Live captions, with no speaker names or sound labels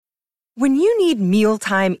When you need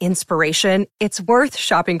mealtime inspiration, it's worth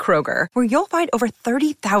shopping Kroger, where you'll find over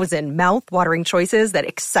 30,000 mouth-watering choices that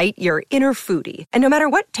excite your inner foodie. And no matter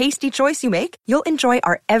what tasty choice you make, you'll enjoy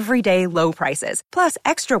our everyday low prices, plus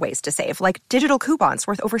extra ways to save, like digital coupons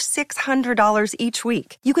worth over $600 each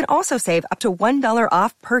week. You can also save up to $1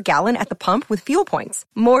 off per gallon at the pump with fuel points.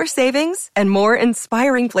 More savings and more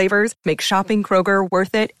inspiring flavors make shopping Kroger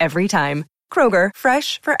worth it every time. Kroger,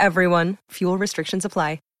 fresh for everyone. Fuel restrictions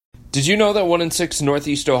apply. Did you know that 1 in 6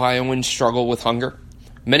 Northeast Ohioans struggle with hunger?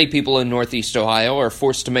 Many people in Northeast Ohio are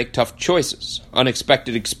forced to make tough choices.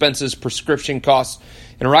 Unexpected expenses, prescription costs,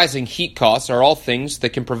 and rising heat costs are all things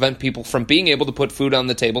that can prevent people from being able to put food on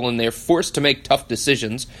the table, and they're forced to make tough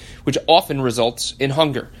decisions, which often results in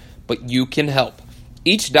hunger. But you can help.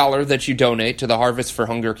 Each dollar that you donate to the Harvest for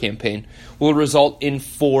Hunger campaign will result in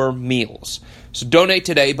 4 meals. So donate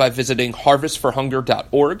today by visiting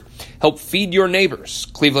harvestforhunger.org. Help feed your neighbors.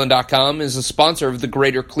 Cleveland.com is a sponsor of the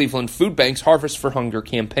Greater Cleveland Food Bank's Harvest for Hunger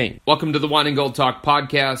campaign. Welcome to the Wine and Gold Talk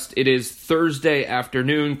podcast. It is Thursday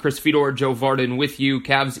afternoon. Chris Fedor, Joe Vardon with you.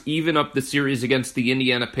 Cavs even up the series against the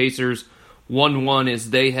Indiana Pacers 1-1 as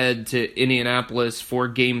they head to Indianapolis for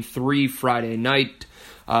Game 3 Friday night.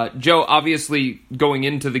 Joe, obviously going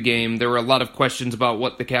into the game, there were a lot of questions about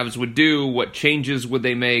what the Cavs would do, what changes would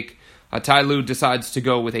they make. Ty Lue decides to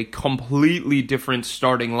go with a completely different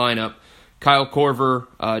starting lineup. Kyle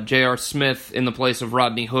Korver, J.R. Smith in the place of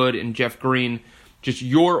Rodney Hood and Jeff Green. Just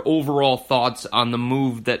your overall thoughts on the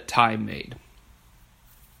move that Ty made.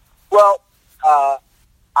 Well,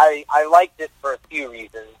 I liked it for a few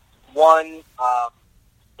reasons. One,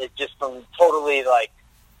 it's just from totally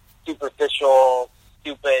superficial,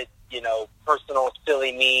 stupid, personal,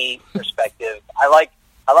 silly me perspective. I like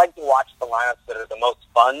to watch the lineups that are the most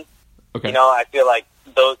fun. Okay. I feel like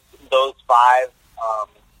those 5,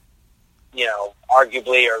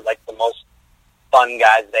 arguably are like the most fun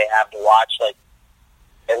guys they have to watch. Like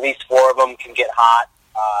at least 4 of them can get hot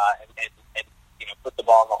and put the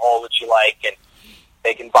ball in the hole, which you like, and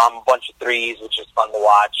they can bomb a bunch of threes, which is fun to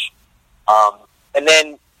watch. And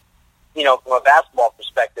then, from a basketball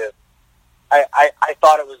perspective, I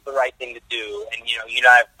thought it was the right thing to do. And, you and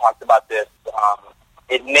I have talked about this.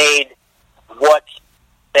 It made what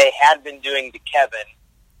they had been doing to Kevin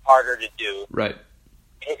harder to do. Right.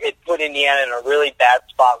 It put Indiana in a really bad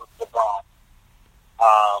spot with LeBron.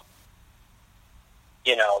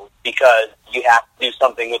 Because you have to do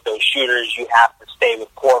something with those shooters. You have to stay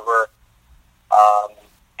with Korver.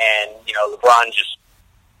 And LeBron just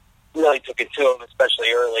really took it to him,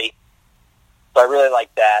 especially early. So I really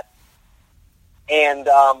like that. And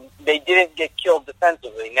they didn't get killed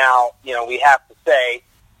defensively. Now, we have to say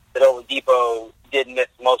that Oladipo did miss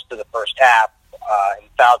most of the first half in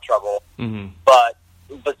foul trouble. Mm-hmm. But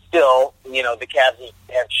still, the Cavs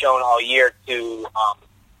have shown all year to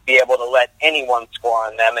be able to let anyone score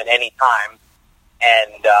on them at any time,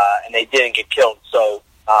 and they didn't get killed. So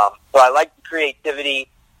I like the creativity.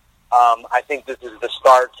 I think this is the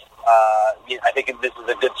start. I think this is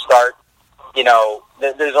a good start.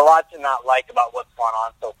 There's a lot to not like about what's gone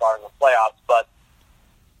on so far in the playoffs, but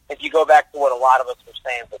if you go back to what a lot of us were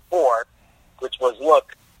saying before, which was,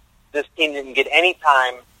 look, this team didn't get any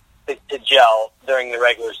time to gel during the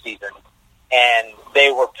regular season, and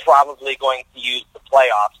they were probably going to use the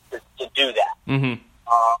playoffs to do that. Mm-hmm.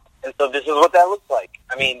 And so this is what that looks like.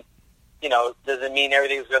 I mean, does it mean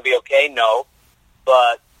everything's going to be okay? No.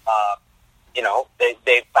 But,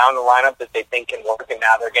 they found a lineup that they think can work, and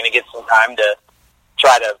now they're going to get some time to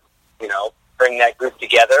try to, bring that group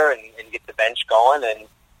together and get the bench going. And,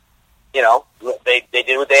 they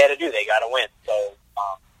did what they had to do. They got to win. So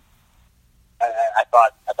I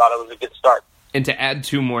thought it was a good start. And to add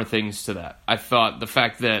 2 more things to that, I thought the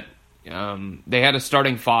fact that they had a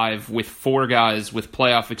starting 5 with 4 guys with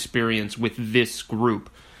playoff experience with this group.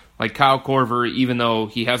 Like Kyle Korver, even though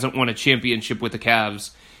he hasn't won a championship with the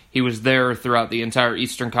Cavs, he was there throughout the entire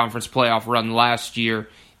Eastern Conference playoff run last year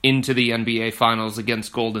into the NBA Finals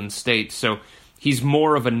against Golden State. So he's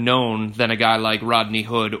more of a known than a guy like Rodney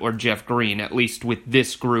Hood or Jeff Green, at least with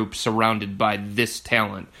this group surrounded by this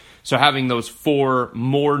talent. So having those 4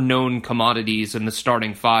 more known commodities in the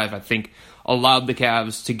starting 5, I think, allowed the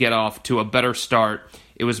Cavs to get off to a better start.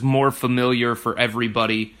 It was more familiar for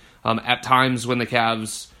everybody. At times when the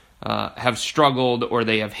Cavs have struggled or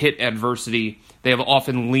they have hit adversity, they have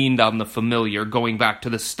often leaned on the familiar, going back to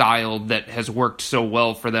the style that has worked so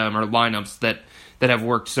well for them, or lineups that have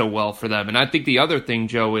worked so well for them. And I think the other thing,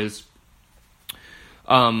 Joe, is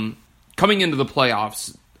coming into the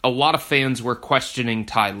playoffs, a lot of fans were questioning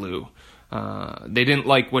Ty Lue. They didn't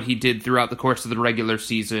like what he did throughout the course of the regular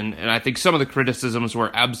season, and I think some of the criticisms were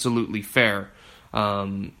absolutely fair.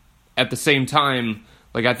 At the same time,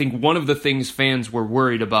 I think one of the things fans were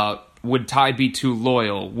worried about, would Ty be too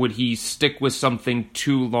loyal? Would he stick with something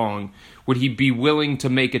too long? Would he be willing to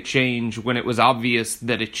make a change when it was obvious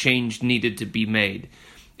that a change needed to be made?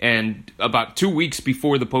 And about 2 weeks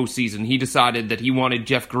before the postseason, he decided that he wanted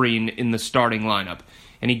Jeff Green in the starting lineup.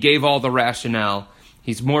 And he gave all the rationale.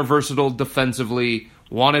 He's more versatile defensively,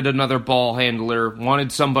 wanted another ball handler,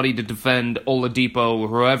 wanted somebody to defend Oladipo, or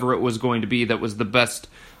whoever it was going to be that was the best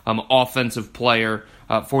offensive player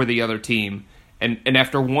for the other team. And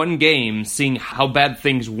after one game, seeing how bad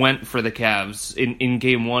things went for the Cavs in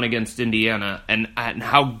Game 1 against Indiana, and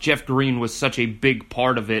how Jeff Green was such a big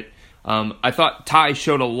part of it, I thought Ty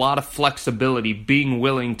showed a lot of flexibility, being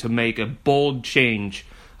willing to make a bold change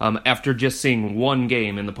after just seeing one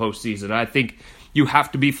game in the postseason. I think you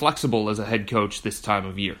have to be flexible as a head coach this time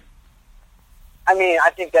of year. I mean, I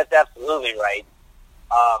think that's absolutely right.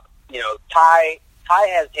 Ty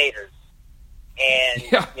has haters, and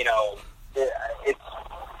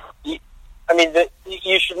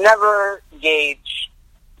you should never gauge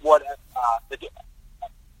what the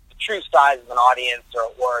true size of an audience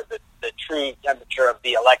or the true temperature of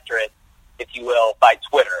the electorate, if you will, by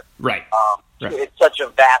Twitter. Right. Right. It's such a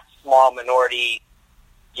vast, small minority,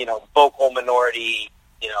 vocal minority,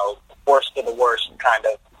 worst of the worst kind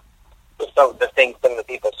of some of the things some of the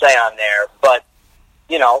people say on there. But,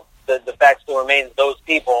 the fact still remains those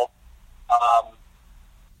people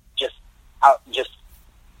just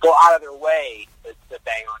go out of their way to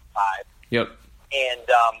bang on Ty. Yep. And,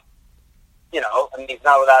 he's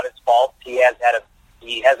not without his fault. He hasn't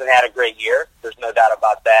had a great year. There's no doubt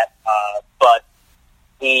about that. But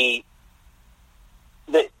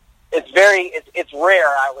it's rare,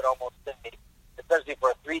 I would almost say, especially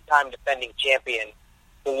for a three-time defending champion,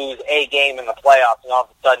 to lose a game in the playoffs and all of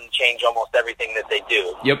a sudden change almost everything that they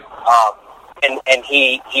do. Yep. And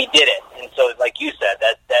he did it. And so, like you said,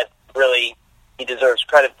 that really, he deserves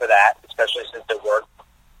credit for that, especially since it worked.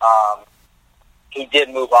 He did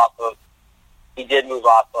move off of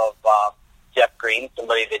Jeff Green,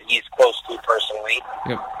 somebody that he's close to personally.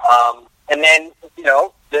 Yep. And then,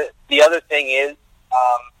 the other thing is,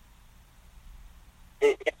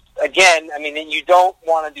 you don't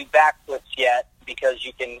want to do backflips yet because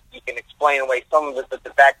you can explain away some of it, but the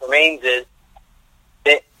fact remains is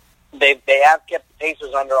that they have kept the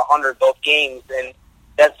Pacers under 100 both games, and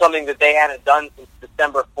that's something that they hadn't done since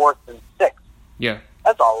December 4th and 6th. Yeah.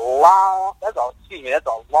 That's a long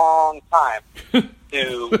time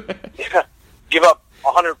to give up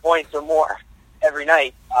 100 points or more every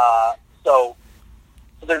night. So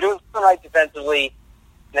they're doing something right defensively.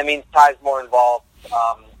 That means Ty's more involved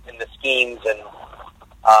in the schemes, and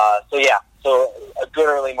so a good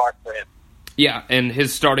early mark for him. Yeah, and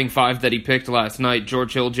his starting five that he picked last night: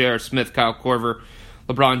 George Hill, J.R. Smith, Kyle Korver,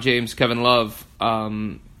 LeBron James, Kevin Love,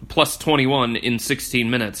 plus 21 in 16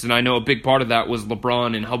 minutes. And I know a big part of that was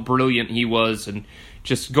LeBron and how brilliant he was and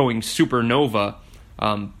just going supernova.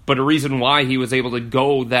 But a reason why he was able to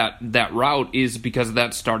go that route is because of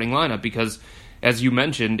that starting lineup. Because, as you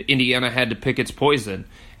mentioned, Indiana had to pick its poison.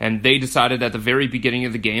 And they decided at the very beginning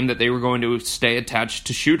of the game that they were going to stay attached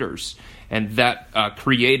to shooters. And that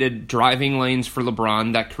created driving lanes for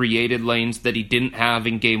LeBron. That created lanes that he didn't have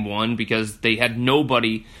in Game 1 because they had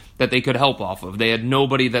nobody that they could help off of. They had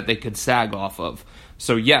nobody that they could sag off of.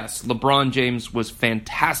 So yes, LeBron James was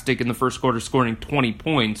fantastic in the first quarter, scoring 20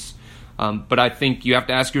 points. But I think you have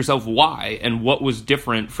to ask yourself why and what was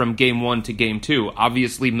different from Game 1 to Game 2.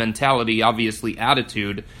 Obviously mentality, obviously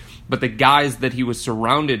attitude. But the guys that he was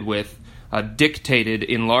surrounded with dictated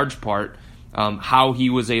in large part how he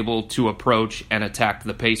was able to approach and attack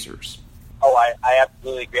the Pacers. Oh, I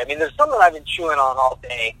absolutely agree. I mean, there's something I've been chewing on all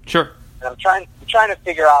day. Sure. And I'm trying to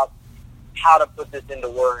figure out how to put this into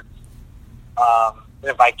words. And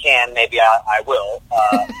if I can, maybe I will.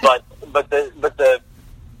 But the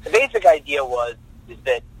basic idea is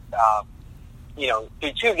that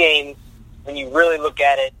through two games, when you really look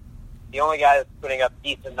at it, the only guy that's putting up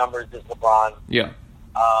decent numbers is LeBron. Yeah.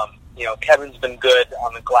 Kevin's been good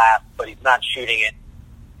on the glass, but he's not shooting it.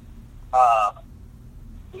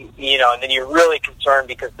 And then you're really concerned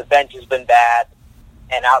because the bench has been bad,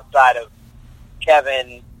 and outside of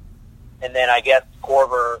Kevin, and then I guess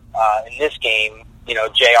Korver in this game,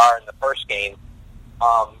 JR in the first game,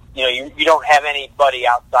 you don't have anybody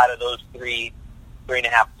outside of those three and a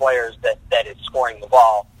half players that is scoring the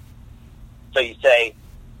ball. So you say,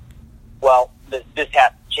 well, this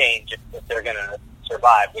has to change if they're going to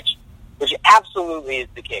survive, which absolutely is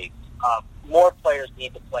the case. more players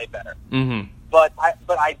need to play better. Mm-hmm. But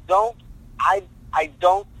I don't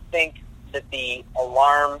think that the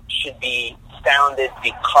alarm should be sounded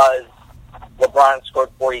because LeBron scored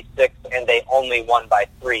 46 and they only won by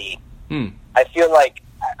 3. I feel like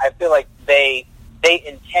they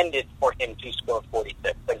intended for him to score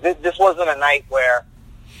 46. Like this wasn't a night where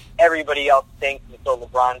everybody else thinks until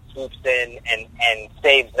LeBron swoops in and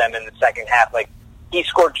saves them in the second half. Like he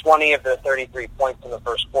scored 20 of the 33 points in the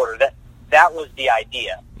first quarter. That was the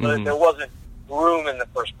idea. Mm-hmm. There wasn't room in the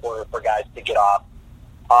first quarter for guys to get off.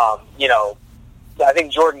 I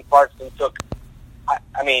think Jordan Clarkson took.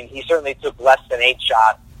 I mean, he certainly took less than 8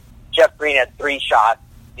 shots. Jeff Green had 3 shots.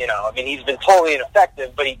 He's been totally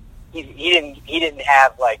ineffective, but he didn't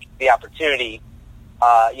have like the opportunity.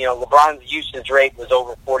 LeBron's usage rate was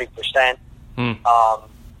over 40%.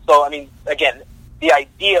 So I mean, again, the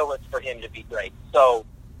idea was for him to be great. So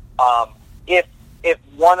if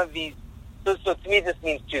one of these, so to me, this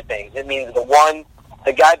means 2 things. It means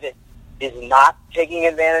the guy that is not taking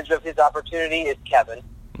advantage of his opportunity is Kevin.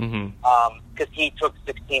 Because he took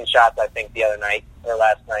 16 shots, I think, the other night or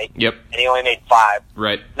last night. Yep. And he only made 5.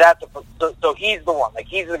 Right. So he's the one. Like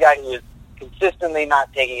he's the guy who is consistently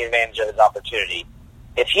not taking advantage of his opportunity.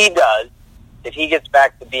 If he gets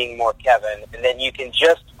back to being more Kevin, and then you can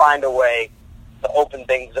just find a way to open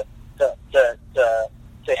things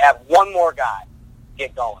to have one more guy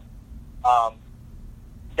get going,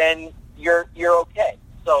 then you're okay.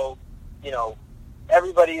 So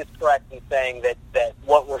everybody is correct in saying that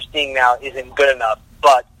what we're seeing now isn't good enough,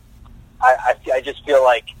 but I just feel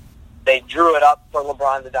like they drew it up for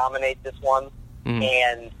LeBron to dominate this one,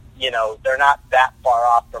 and they're not that far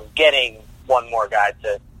off from getting one more guy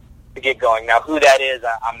to get going. Now, who that is,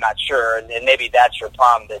 I'm not sure, and maybe that's your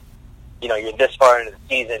problem, that you're this far into the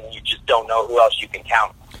season, you just don't know who else you can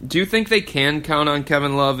count. Do you think they can count on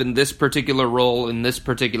Kevin Love in this particular role, in this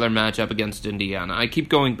particular matchup against Indiana? I keep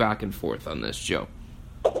going back and forth on this, Joe.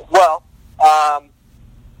 Well,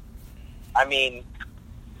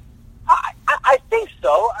 I think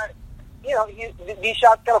so. These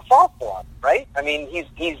shots gotta fall for him, right? I mean,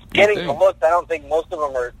 he's getting the looks. I don't think most of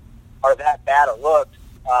them are that bad of looks.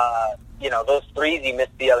 Those threes he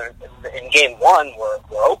missed in game 1 were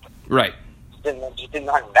open. Right. Just didn't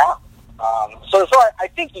knock him down. So I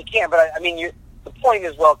think he can, but the point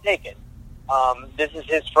is well taken. This is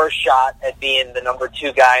his first shot at being the number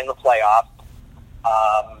 2 guy in the playoffs.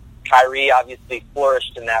 Kyrie obviously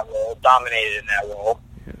flourished in that role, dominated in that role,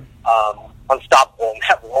 unstoppable in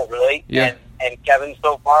that role, really. Yeah. And Kevin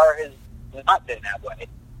so far has not been that way.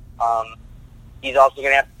 He's also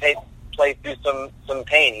going to have to play through some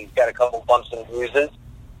pain. He's got a couple bumps and bruises,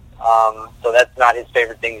 so that's not his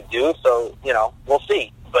favorite thing to do. So we'll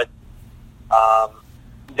see. But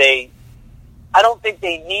I don't think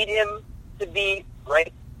they need him to be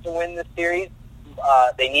right to win this series.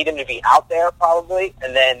 They need him to be out there probably,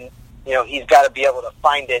 and then he's got to be able to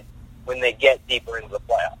find it when they get deeper into the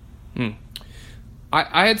playoffs.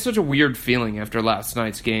 I had such a weird feeling after last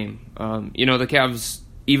night's game. The Cavs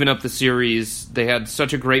even up the series. They had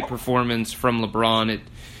such a great performance from LeBron.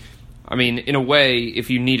 In a way, if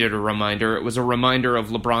you needed a reminder, it was a reminder of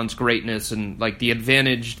LeBron's greatness and like the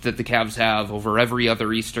advantage that the Cavs have over every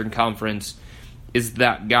other Eastern Conference is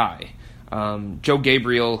that guy. Joe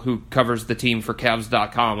Gabriel, who covers the team for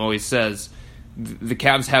Cavs.com, always says the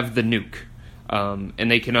Cavs have the nuke,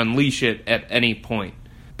 and they can unleash it at any point.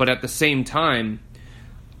 But at the same time,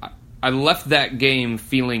 I left that game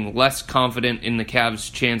feeling less confident in the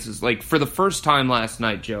Cavs' chances. Like, for the first time last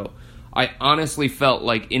night, Joe, I honestly felt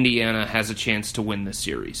like Indiana has a chance to win this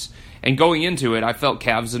series. And going into it, I felt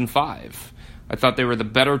Cavs in 5. I thought they were the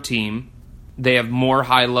better team. They have more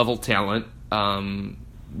high-level talent.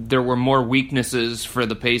 There were more weaknesses for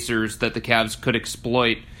the Pacers that the Cavs could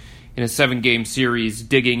exploit in a 7-game series,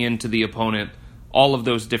 digging into the opponent, all of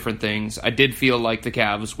those different things. I did feel like the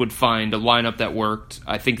Cavs would find a lineup that worked.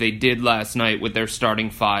 I think they did last night with their starting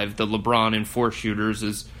 5. The LeBron and 4 shooters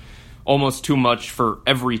is almost too much for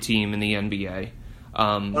every team in the NBA.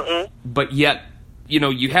 But yet,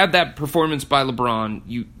 you had that performance by LeBron.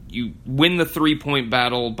 You win the 3-point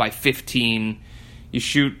battle by 15. You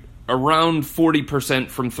shoot around 40%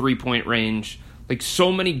 from 3-point range. Like,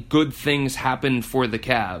 so many good things happened for the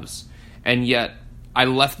Cavs, and yet I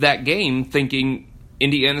left that game thinking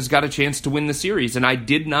Indiana's got a chance to win the series, and I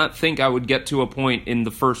did not think I would get to a point in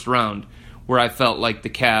the first round where I felt like the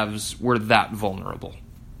Cavs were that vulnerable.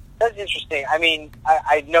 That's interesting.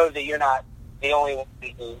 I know that you're not the only one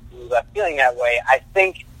who left feeling that way. I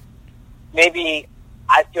think maybe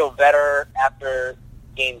I feel better after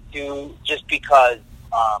Game 2 just because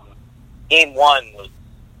Game 1 was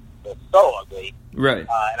was so ugly. Right.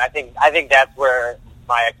 And I think that's where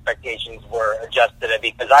my expectations were adjusted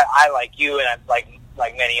because I like you and I,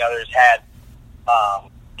 like many others had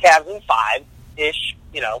Cavs in 5-ish,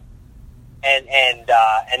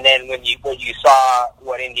 and then when you saw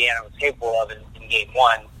what Indiana was capable of in game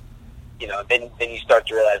 1, then you start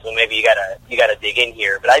to realize, well, maybe you gotta dig in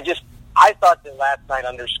here. But I thought that last night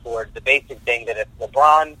underscored the basic thing that if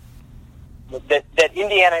LeBron, that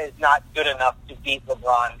Indiana is not good enough to beat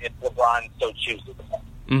LeBron if LeBron so chooses.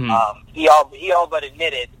 Mm-hmm. He all but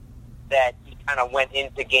admitted that he kind of went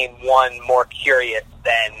into game 1 more curious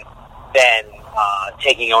than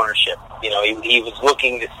taking ownership. He was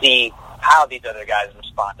looking to see how these other guys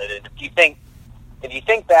responded. And if you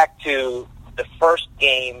think back to the first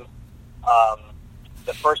game,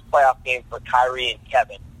 the first playoff game for Kyrie and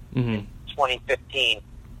Kevin in 2015,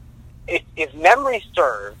 if memory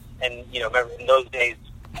serves, and remember in those days,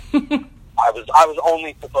 I was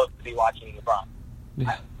only supposed to be watching LeBron.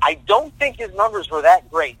 Yeah. I don't think his numbers were that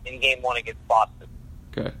great in game 1 against Boston.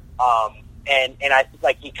 Okay. And I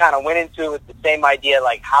like he kind of went into it with the same idea,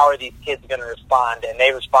 like how are these kids going to respond? And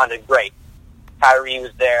they responded great. Kyrie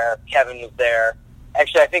was there, Kevin was there.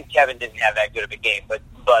 Actually, I think Kevin didn't have that good of a game, but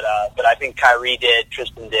I think Kyrie did,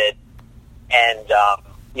 Tristan did, and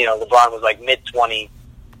LeBron was like mid-20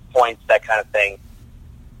 points, that kind of thing.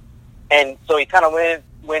 And so he kind of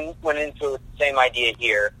went into it with the same idea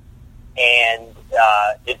here, and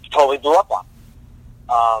it totally blew up on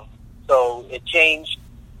him. So it changed.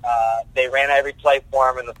 They ran every play for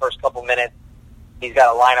him in the first couple minutes. He's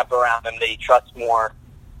got a lineup around him that he trusts more,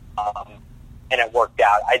 and it worked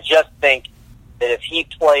out. I just think that if he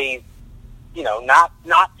plays,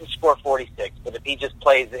 not to score 46, but if he just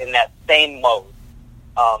plays in that same mode,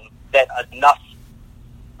 that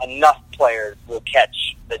enough players will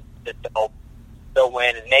catch that they'll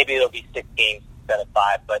win, and maybe it'll be 6 games instead of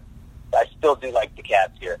 5. But I still do like the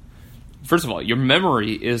Cavs here. First of all, your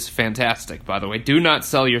memory is fantastic, by the way. Do not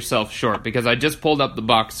sell yourself short, because I just pulled up the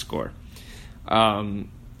box score. In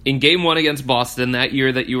Game 1 against Boston, that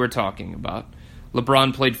year that you were talking about,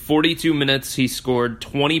 LeBron played 42 minutes. He scored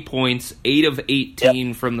 20 points, 8 of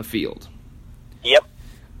 18 from the field. Yep.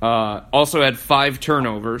 Also had 5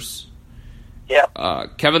 turnovers.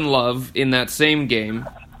 Yep. Kevin Love, in that same game,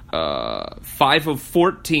 5 of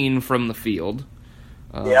 14 from the field.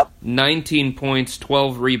 19 points,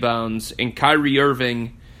 12 rebounds, and Kyrie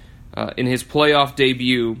Irving, in his playoff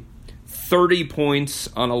debut, 30 points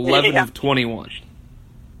on 11 of 21.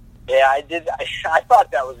 Yeah, I did. I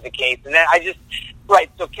thought that was the case, and then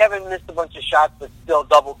so Kevin missed a bunch of shots, but still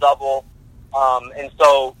double-double, and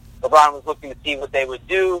so LeBron was looking to see what they would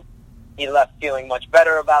do. He left feeling much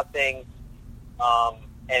better about things, and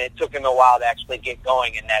it took him a while to actually get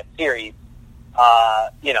going in that series.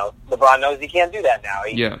 LeBron knows he can't do that now.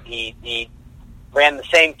 He ran the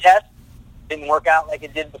same test, didn't work out like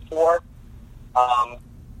it did before,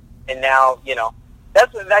 and now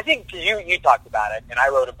that's what I think. Cause you talked about it, and I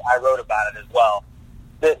wrote about it as well.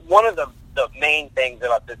 That one of the main things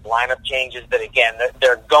about this lineup change is that again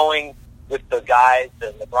they're going with the guys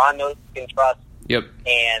that LeBron knows he can trust,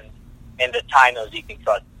 and that Ty knows he can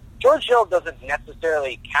trust. George Hill doesn't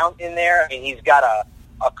necessarily count in there. I mean, he's got a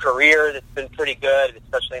career that's been pretty good,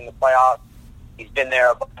 especially in the playoffs. He's been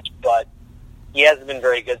there a bunch, but he hasn't been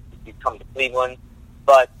very good since he's come to Cleveland.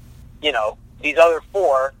 But, these other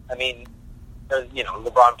 4, I mean, there's,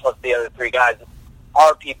 LeBron plus the other 3 guys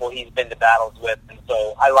are people he's been to battles with, and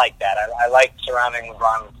so I like that. I like surrounding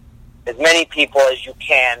LeBron with as many people as you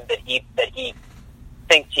can that he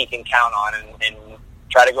thinks he can count on, and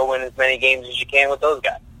try to go win as many games as you can with those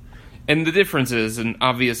guys. And the difference is, and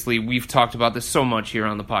obviously we've talked about this so much here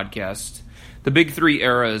on the podcast, the Big 3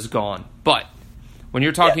 era is gone. But when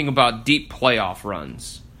you're talking about deep playoff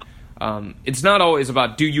runs, it's not always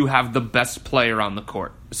about do you have the best player on the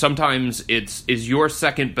court. Sometimes is your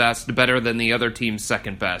second best better than the other team's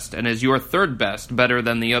second best, and is your third best better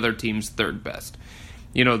than the other team's third best.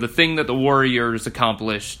 The thing that the Warriors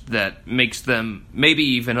accomplished that makes them maybe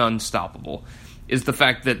even unstoppable is the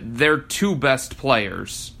fact that their 2 best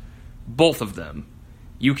players, both of them,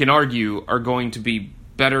 you can argue, are going to be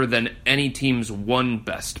better than any team's 1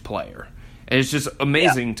 best player. And it's just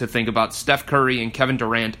amazing to think about Steph Curry and Kevin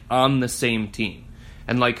Durant on the same team.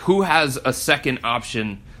 And, who has a second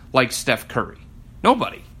option like Steph Curry?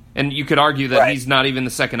 Nobody. And you could argue that he's not even the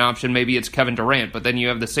second option. Maybe it's Kevin Durant, but then you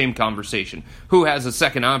have the same conversation. Who has a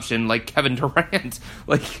second option like Kevin Durant?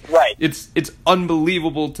 It's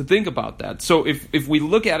unbelievable to think about that. So if we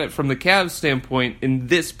look at it from the Cavs standpoint in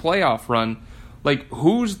this playoff run,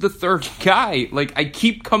 who's the third guy? I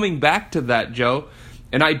keep coming back to that, Joe,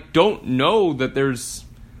 and I don't know that there's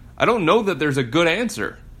I don't know that there's a good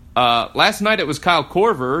answer. Last night it was Kyle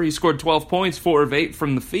Korver. He scored 12 points, 4 of 8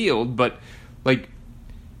 from the field, but, like,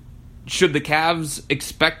 should the Cavs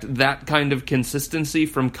expect that kind of consistency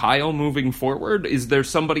from Kyle moving forward? Is there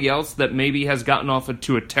somebody else that maybe has gotten off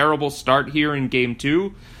to a terrible start here in Game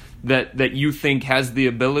 2 that you think has the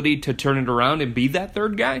ability to turn it around and be that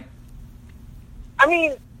third guy? I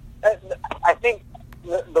mean, I think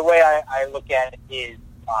the way I look at it is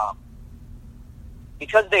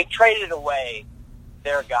because they traded away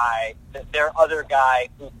their other guy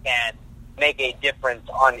who can make a difference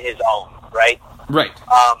on his own, right? Right.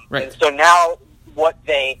 Right. And so now what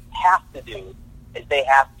they have to do is they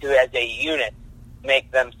have to, as a unit,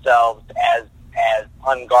 make themselves as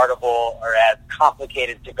unguardable or as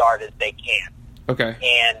complicated to guard as they can. Okay.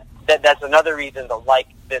 And that's another reason to like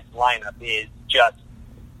this lineup is just,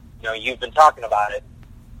 you've been talking about it,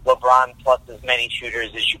 LeBron plus as many shooters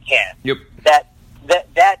as you can. Yep.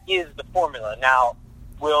 That is the formula. Now,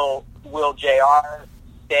 will JR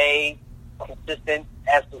stay consistent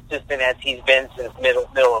as he's been since middle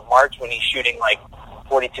of March when he's shooting like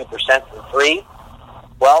 42% from three?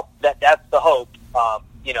 Well, that's the hope.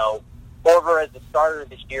 Korver as a starter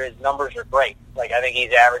this year, his numbers are great. Like, I think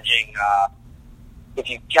he's averaging, if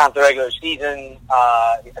you count the regular season,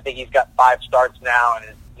 I think he's got 5 starts now,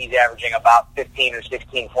 and he's averaging about 15 or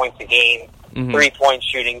 16 points a game. Mm-hmm. 3-point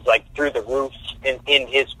shooting's like through the roof in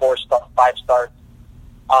his 5 starts.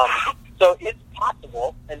 So it's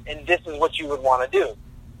possible, and this is what you would want to do.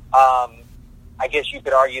 I guess you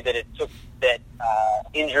could argue that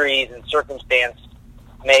injuries and circumstance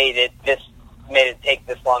made it take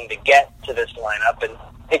this long to get to this lineup, and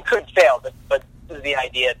it could fail. But this is the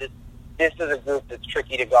idea. This is a group that's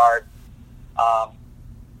tricky to guard.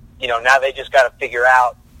 Now they just got to figure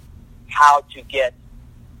out how to get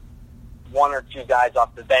 1 or 2 guys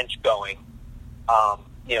off the bench going.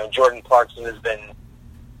 Jordan Clarkson has been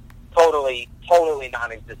totally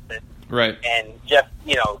non-existent. Right. And Jeff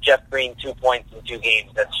Green, 2 points in 2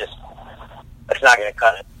 games. That's not going to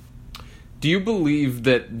cut it. Do you believe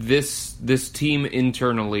that this team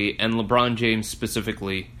internally, and LeBron James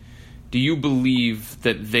specifically, do you believe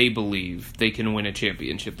that they believe they can win a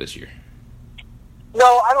championship this year?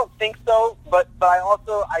 No, I don't think so. But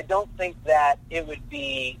I don't think that it would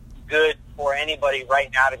be good for anybody right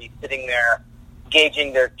now to be sitting there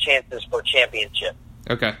gauging their chances for championship.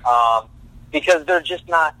 Okay. Because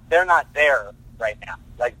they're not there right now.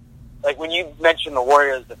 Like when you mentioned the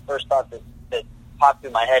Warriors, the first thought that popped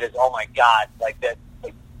in my head is, oh my God, like that,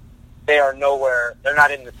 like, they are nowhere. They're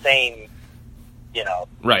not in the same,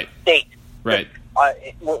 right. state, right,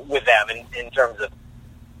 with them in terms of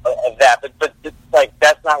that. But like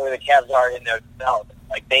that's not where the Cavs are in their development.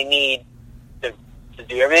 Like they need to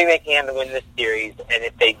do everything they can to win this series, and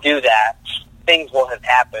if they do that, things will have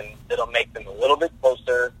happened that'll make them a little bit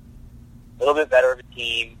closer, a little bit better of a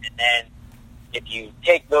team, and then if you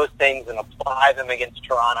take those things and apply them against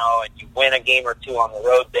Toronto and you win a game or 2 on the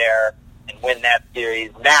road there and win that series,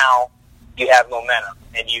 now you have momentum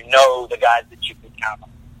and you know the guys that you can count on.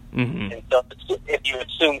 Mm-hmm. And so if you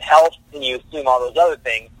assume health and you assume all those other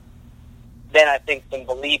things, then I think some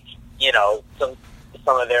belief, some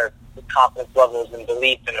of their confidence levels and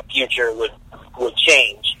belief in the future would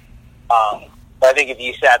change. But I think if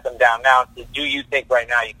you sat them down now and said, do you think right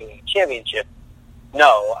now you can win a championship?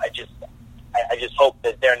 No, I just hope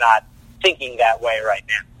that they're not thinking that way right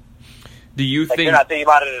now. Do you think they're not thinking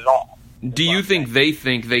about it at all? Do you think they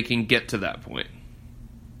can get to that point?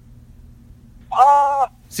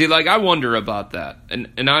 See, like I wonder about that, and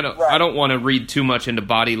I don't want to read too much into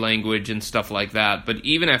body language and stuff like that. But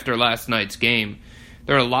even after last night's game,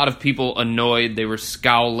 there are a lot of people annoyed. They were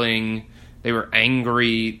scowling. They were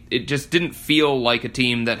angry. It just didn't feel like a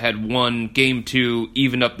team that had won Game 2,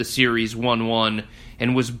 evened up the series 1-1,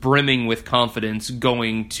 and was brimming with confidence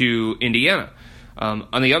going to Indiana.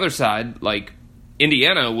 On the other side, like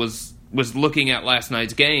Indiana was looking at last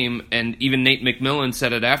night's game, and even Nate McMillan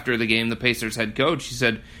said it after the game, the Pacers head coach. He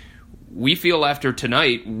said, we feel after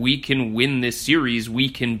tonight we can win this series, we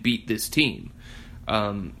can beat this team.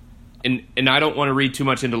 And I don't want to read too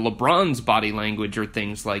much into LeBron's body language or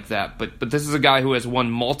things like that, but this is a guy who has won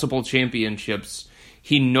multiple championships.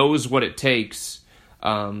 He knows what it takes.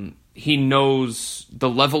 He knows the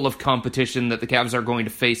level of competition that the Cavs are going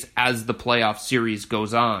to face as the playoff series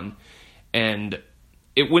goes on. And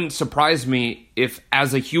it wouldn't surprise me if,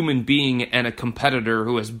 as a human being and a competitor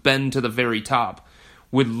who has been to the very top,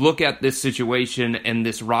 would look at this situation and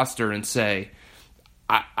this roster and say,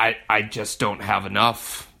 I just don't have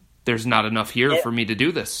enough. There's not enough here for me to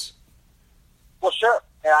do this. Well, sure.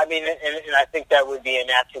 I mean, and I think that would be a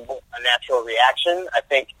natural reaction. I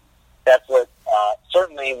think that's what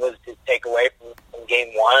certainly was his takeaway from Game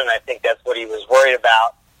 1, and I think that's what he was worried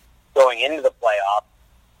about going into the playoffs.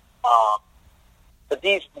 But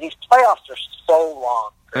these playoffs are so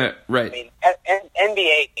long. Right. I mean,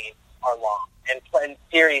 NBA games are long, and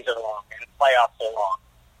series are long, and playoffs are long.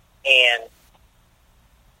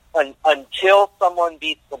 And until someone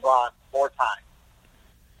beats LeBron 4 times,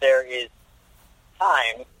 there is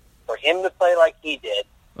time for him to play like he did,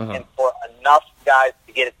 and for enough guys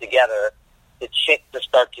to get it together to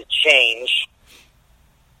start to change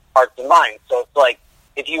hearts and minds. So it's like,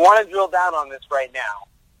 if you want to drill down on this right now,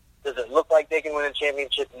 does it look like they can win a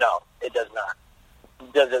championship? No, it does not.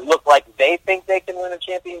 Does it look like they think they can win a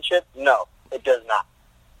championship? No, it does not.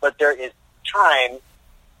 But there is time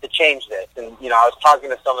to change this. And, I was talking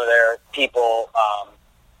to some of their people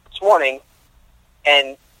this morning,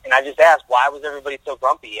 and I just asked, why was everybody so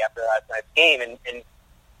grumpy after last night's game? And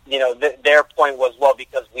their point was, well,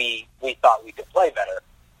 because we thought we could play better.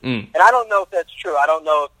 And I don't know if that's true. I don't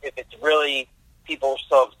know if it's really people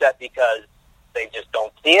so upset because they just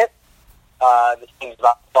don't see it. This team's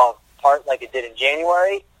about to fall apart like it did in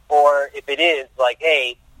January. Or if it is like,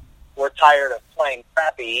 hey, we're tired of playing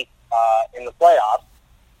crappy in the playoffs.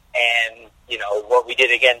 And, what we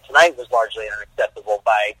did again tonight was largely unacceptable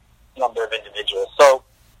by a number of individuals. So,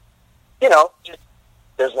 just,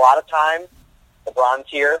 there's a lot of time. LeBron's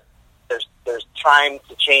here. There's time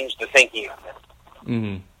to change the thinking on this.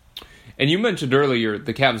 Mm-hmm. And you mentioned earlier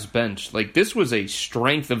the Cavs bench. Like, this was a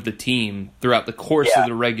strength of the team throughout the course of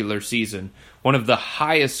the regular season. One of the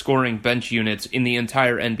highest scoring bench units in the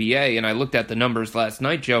entire NBA. And I looked at the numbers last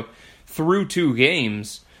night, Joe. Through 2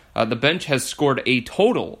 games, the bench has scored a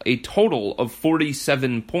total of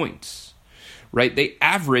 47 points. Right? They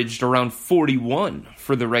averaged around 41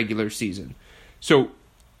 for the regular season. So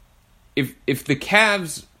if the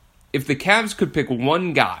Cavs could pick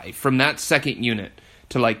one guy from that second unit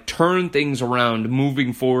to turn things around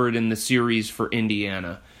moving forward in the series for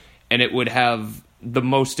Indiana, and it would have the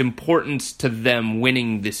most importance to them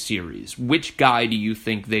winning this series, which guy do you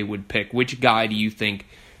think they would pick? Which guy do you think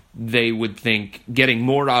they would think getting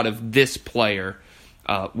more out of this player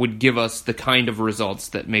would give us the kind of results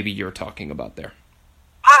that maybe you're talking about there?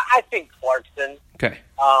 I think Clarkson. Okay.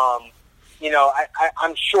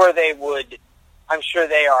 I'm sure they would. I'm sure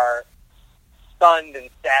they are stunned and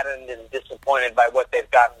saddened and disappointed by what they've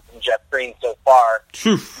gotten from Jeff Green so far.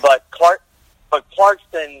 But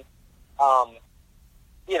Clarkson,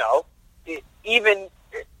 even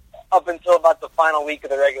up until about the final week of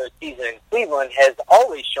the regular season in Cleveland, has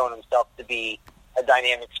always shown himself to be a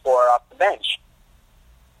dynamic scorer off the bench.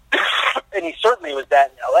 And he certainly was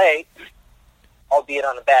that in L.A., albeit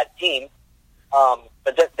on a bad team.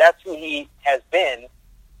 But that's who he has been,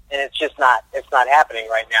 and it's just not happening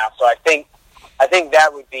right now. So I think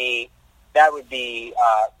that would be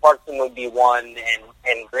Clarkson would be 1,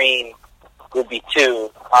 and Green would be 2.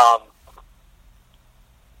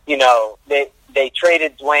 They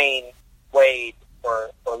traded Dwayne Wade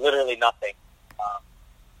for literally nothing,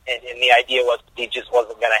 and the idea was he just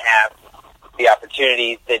wasn't going to have the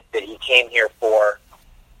opportunities that he came here for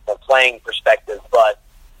from a playing perspective. But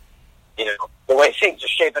the way things are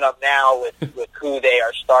shaping up now with who they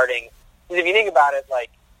are starting, because if you think about it,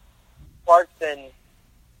 Clarkson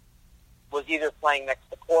was either playing next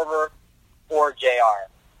to Korver or JR,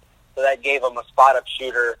 so that gave him a spot-up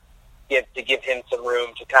shooter to give him some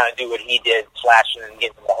room to kind of do what he did, slashing and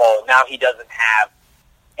getting the hole. Now he doesn't have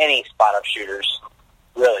any spot-up shooters,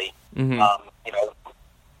 really. Mm-hmm.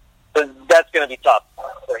 So that's going to be tough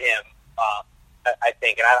for him, I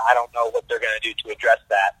think, and I don't know what they're going to do to address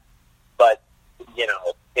that. But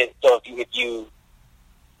so if you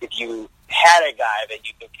had a guy that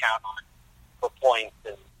you can count on for points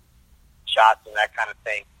and shots and that kind of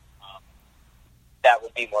thing, that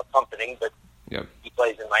would be more comforting. But he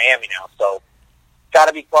plays in Miami now, so got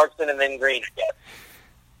to be Clarkson and then Green, I guess.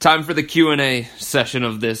 Time for the Q&A session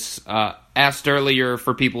of this. Asked earlier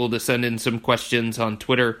for people to send in some questions on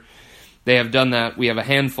Twitter. They have done that. We have a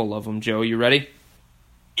handful of them. Joe, you ready?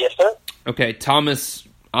 Yes, sir. Okay, Thomas,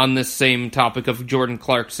 on this same topic of Jordan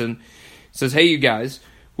Clarkson, says, hey, you guys,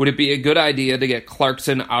 would it be a good idea to get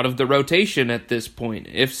Clarkson out of the rotation at this point?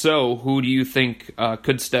 If so, who do you think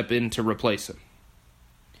could step in to replace him?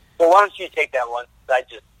 Well, why don't you take that one? I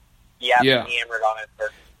just hammered on it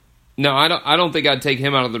first. No, I don't think I'd take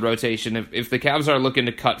him out of the rotation. If the Cavs are looking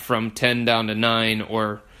to cut from 10 down to 9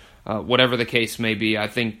 or whatever the case may be, I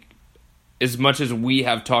think as much as we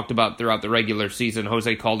have talked about throughout the regular season,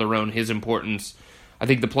 Jose Calderon, his importance, I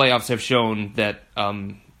think the playoffs have shown that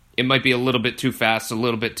it might be a little bit too fast, a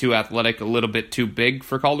little bit too athletic, a little bit too big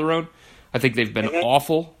for Calderon. I think they've been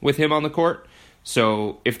awful with him on the court.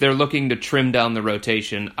 So if they're looking to trim down the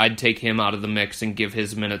rotation, I'd take him out of the mix and give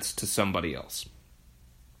his minutes to somebody else.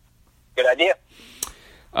 Good idea.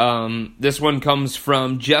 This one comes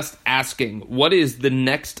from Just Asking, what is the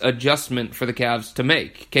next adjustment for the Cavs to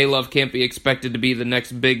make? K-Love can't be expected to be the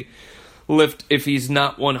next big lift if he's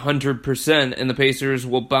not 100%, and the Pacers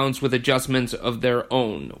will bounce with adjustments of their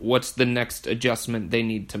own. What's the next adjustment they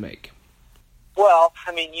need to make? Well,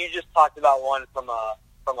 I mean, you just talked about one from a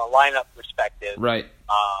lineup perspective. Right.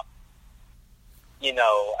 You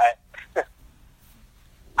know,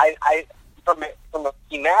 I from a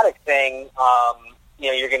schematic thing, you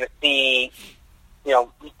know, you're going to see, you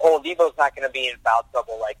know, Oladipo's not going to be in foul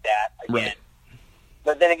trouble like that again. Right.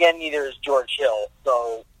 But then again, neither is George Hill.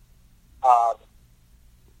 So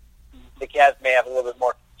the Cavs may have a little bit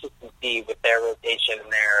more consistency with their rotation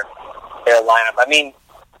and their lineup. I mean,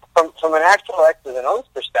 from an actual X's and O's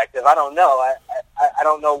perspective, I don't know. I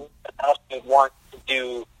don't know what else you'd want to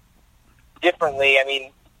do differently. I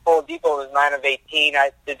mean, Oladipo was 9 of 18.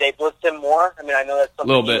 Did they blitz him more? I mean, I know that's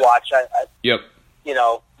something you watch. Yep. You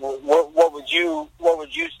know, what would you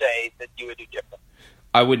say that you would do different?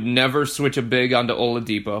 I would never switch a big onto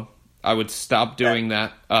Oladipo. I would stop doing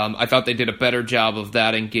that. I thought they did a better job of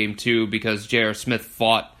that in Game 2 because J.R. Smith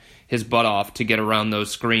fought his butt off to get around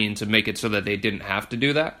those screens and make it so that they didn't have to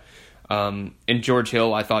do that. And George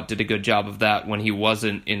Hill, I thought, did a good job of that when he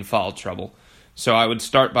wasn't in foul trouble. So I would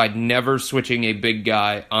start by never switching a big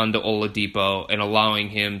guy onto Oladipo and allowing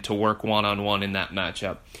him to work one-on-one in that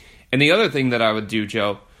matchup. And the other thing that I would do,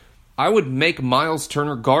 Joe, I would make Miles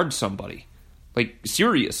Turner guard somebody. Like,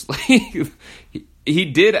 seriously. He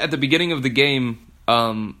did at the beginning of the game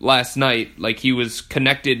last night. Like, he was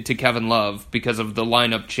connected to Kevin Love because of the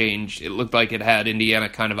lineup change. It looked like it had Indiana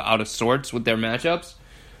kind of out of sorts with their matchups.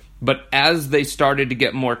 But as they started to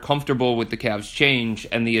get more comfortable with the Cavs' change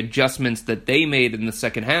and the adjustments that they made in the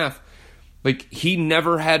second half, like, he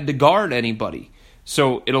never had to guard anybody.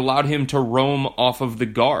 So it allowed him to roam off of the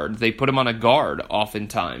guard. They put him on a guard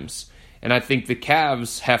oftentimes. And I think the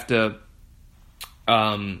Cavs have to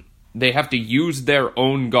they have to use their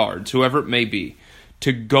own guards, whoever it may be,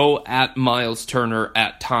 to go at Miles Turner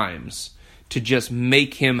at times to just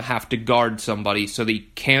make him have to guard somebody so that he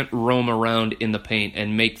can't roam around in the paint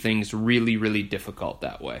and make things really, really difficult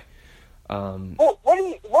that way. What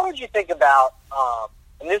would you think about,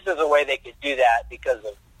 and this is a way they could do that because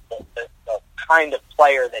of the kind of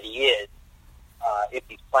player that he is, if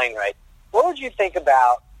he's playing right. What would you think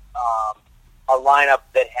about a lineup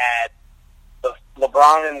that had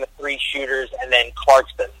LeBron and the three shooters and then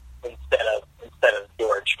Clarkson instead of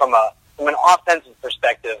George? From an offensive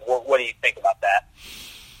perspective, what do you think about that?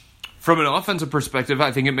 From an offensive perspective,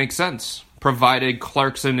 I think it makes sense, provided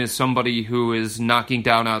Clarkson is somebody who is knocking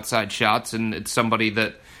down outside shots, and it's somebody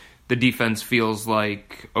that the defense feels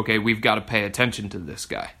like, okay, we've got to pay attention to this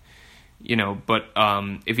guy. You know, but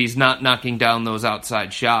if he's not knocking down those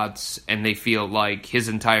outside shots and they feel like his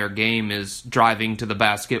entire game is driving to the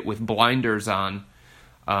basket with blinders on,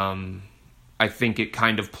 I think it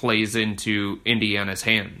kind of plays into Indiana's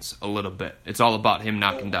hands a little bit. It's all about him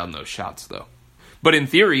knocking down those shots, though. But in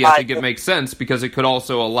theory, I think it makes sense because it could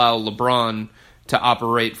also allow LeBron to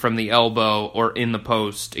operate from the elbow or in the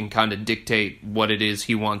post and kind of dictate what it is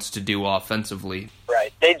he wants to do offensively.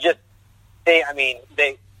 Right.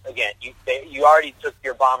 Again, you already took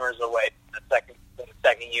your bombers away from the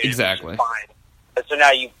second unit. Exactly. Fine. But so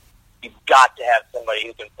now you've got to have somebody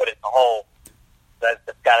who can put it in the hole. That's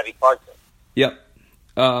got to be Clarkson. Yep.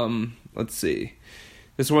 Let's see.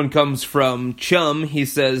 This one comes from Chum. He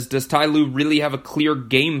says, does Ty Lue really have a clear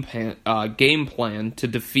game plan to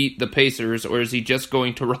defeat the Pacers, or is he just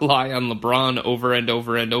going to rely on LeBron over and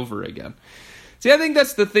over and over again? See, I think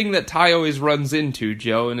that's the thing that Ty always runs into,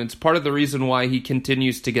 Joe, and it's part of the reason why he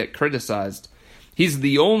continues to get criticized. He's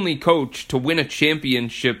the only coach to win a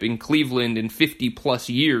championship in Cleveland in 50-plus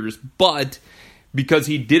years, but because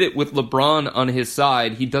he did it with LeBron on his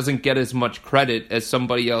side, he doesn't get as much credit as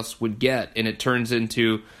somebody else would get, and it turns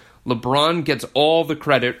into LeBron gets all the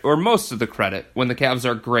credit, or most of the credit, when the Cavs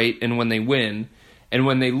are great and when they win. And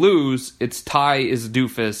when they lose, it's Ty is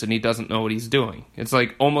doofus and he doesn't know what he's doing. It's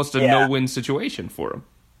like almost a no-win situation for him.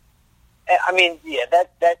 I mean,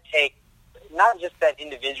 that takes not just that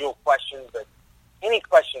individual question, but any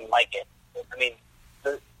question like it. I mean,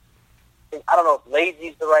 I don't know if lazy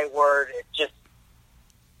is the right word. It's just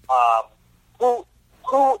who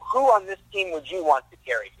on this team would you want to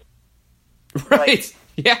carry you? Right? Like,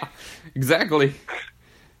 yeah, exactly.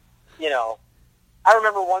 You know, I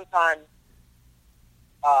remember one time.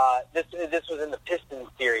 this was in the Pistons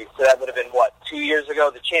series, so that would have been, 2 years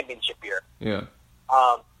ago, the championship year. Yeah.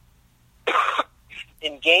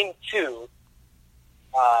 In Game 2,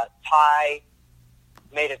 Ty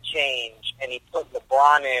made a change, and he put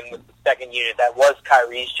LeBron in with the second unit. That was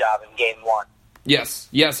Kyrie's job in Game 1. Yes,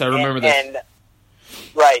 I remember this.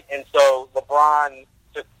 Right, and so LeBron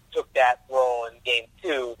took that role in Game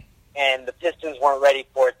 2, and the Pistons weren't ready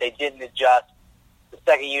for it. They didn't adjust. The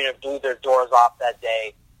second unit blew their doors off that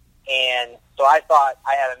day, and so I thought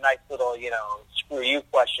I had a nice little, screw you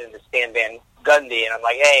question to Stan Van Gundy, and I'm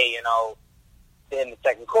like, hey, in the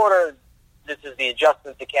second quarter, this is the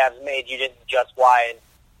adjustment the Cavs made. You didn't adjust why, and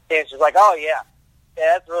Stan's just like, oh yeah,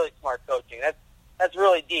 that's really smart coaching. That's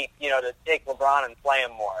really deep, to take LeBron and play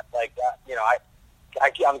him more. Like, I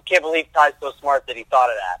can't believe Ty's so smart that he thought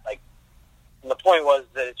of that. Like, and the point was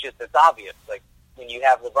that it's obvious. Like, when you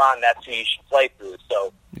have LeBron, that's who you should play through.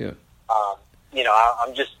 So, yeah.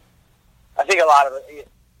 I think a lot of it,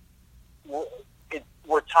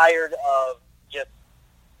 we're tired of just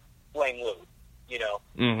blame Lou.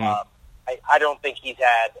 Mm-hmm. I don't think he's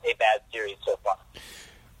had a bad series so far.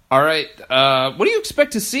 All right. What do you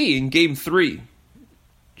expect to see in Game 3? Do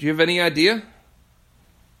you have any idea?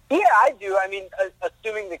 Yeah, I do. I mean,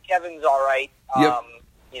 assuming that Kevin's all right, yep.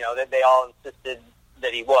 That they all insisted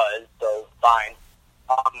that he was, so fine.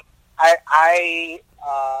 I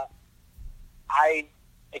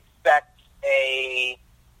expect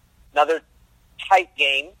another tight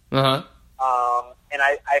game. Uh-huh. And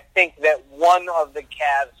I think that one of the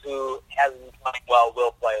Cavs who hasn't been playing well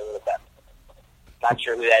will play a little better. Not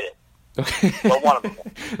sure who that is. Okay. But one of them.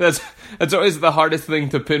 That's always the hardest thing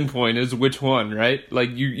to pinpoint is which one, right? Like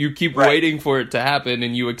you keep waiting for it to happen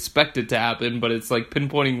and you expect it to happen, but it's like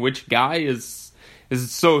pinpointing which guy is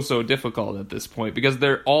so difficult at this point because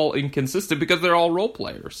they're all inconsistent because they're all role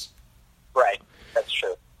players. Right. That's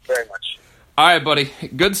true. Very much. All right, buddy.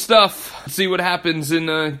 Good stuff. See what happens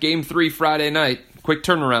in Game 3 Friday night. Quick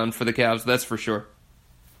turnaround for the Cavs, that's for sure.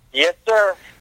 Yes, sir.